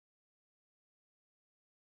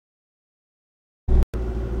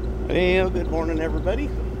Well, good morning, everybody.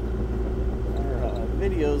 Our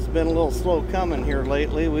video's been a little slow coming here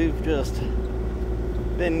lately. We've just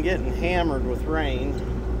been getting hammered with rain.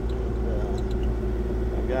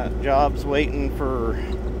 I've got jobs waiting for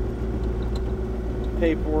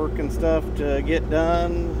paperwork and stuff to get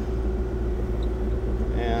done,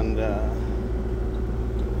 and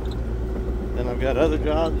then I've got other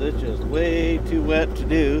jobs that's just way too wet to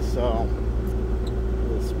do. So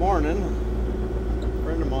this morning, a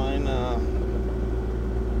friend of mine, his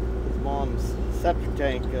mom's septic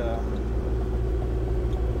tank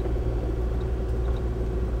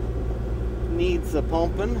needs a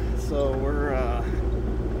pumping, so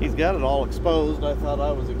he's got it all exposed. I thought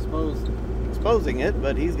I was exposing it,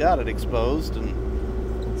 but he's got it exposed,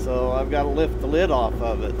 and so I've got to lift the lid off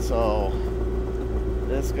of it. So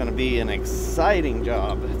this is going to be an exciting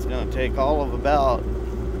job. It's going to take all of about,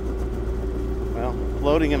 well,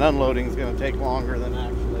 loading and unloading is going to take longer than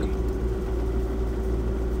actually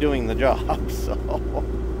doing the job. So,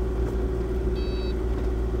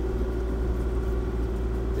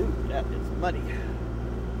 dude, that is muddy.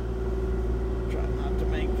 Try not to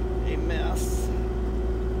make a mess.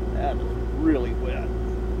 That is really wet.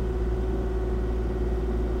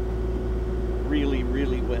 Really,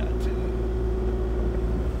 really wet.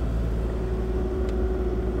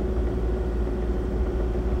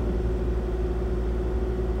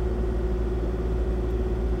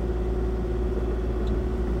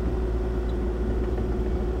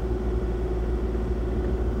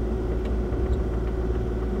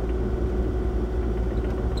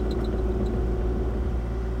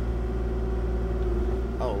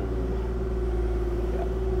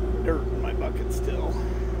 Dirt in my bucket still.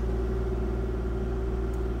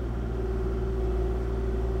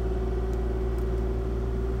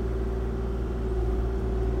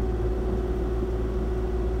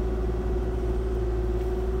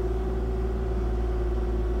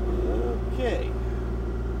 Okay,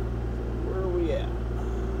 where are we at?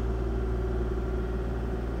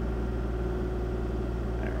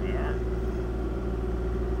 There we are.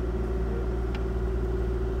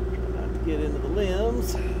 Try not to get into the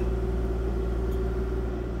limbs.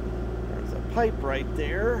 Pipe right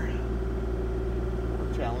there.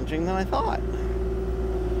 More challenging than I thought.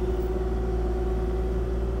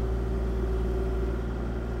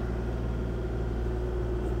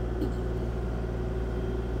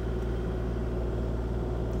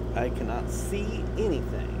 I cannot see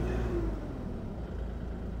anything.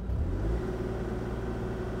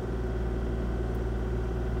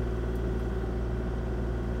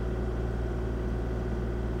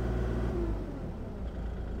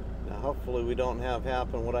 Hopefully we don't have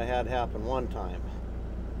happen what I had happen one time.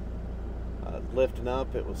 Lifting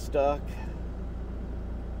up, it was stuck.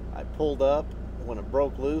 I pulled up. When it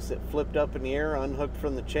broke loose, it flipped up in the air, unhooked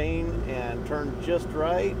from the chain, and turned just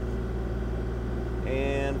right,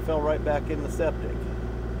 and fell right back in the septic.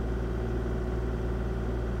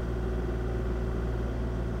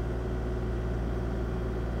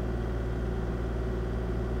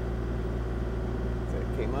 So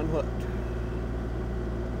it came unhooked.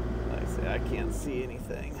 I can't see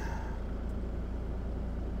anything.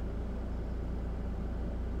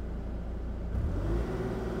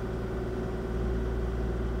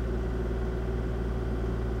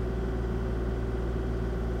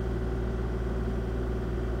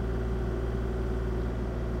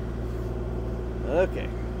 Okay.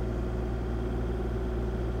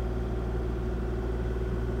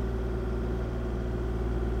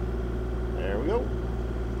 There we go.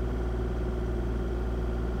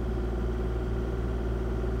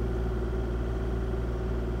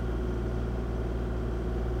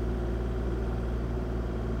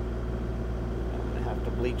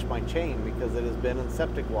 Bleach my chain because it has been in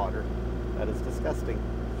septic water. That is disgusting.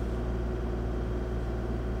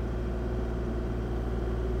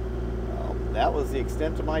 Well, that was the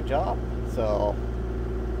extent of my job. So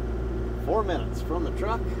 4 minutes from the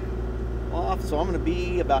truck off, so I'm going to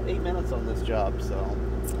be about 8 minutes on this job. So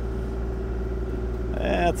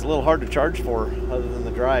it's a little hard to charge for other than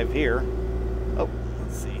the drive here. Oh,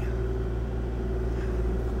 let's see.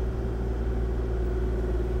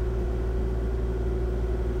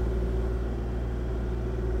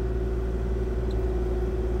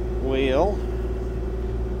 Well,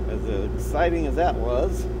 as exciting as that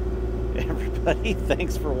was, everybody,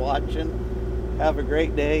 thanks for watching. Have a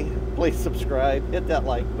great day. Please subscribe, hit that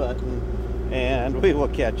like button, and we will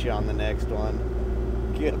catch you on the next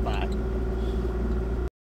one. Goodbye.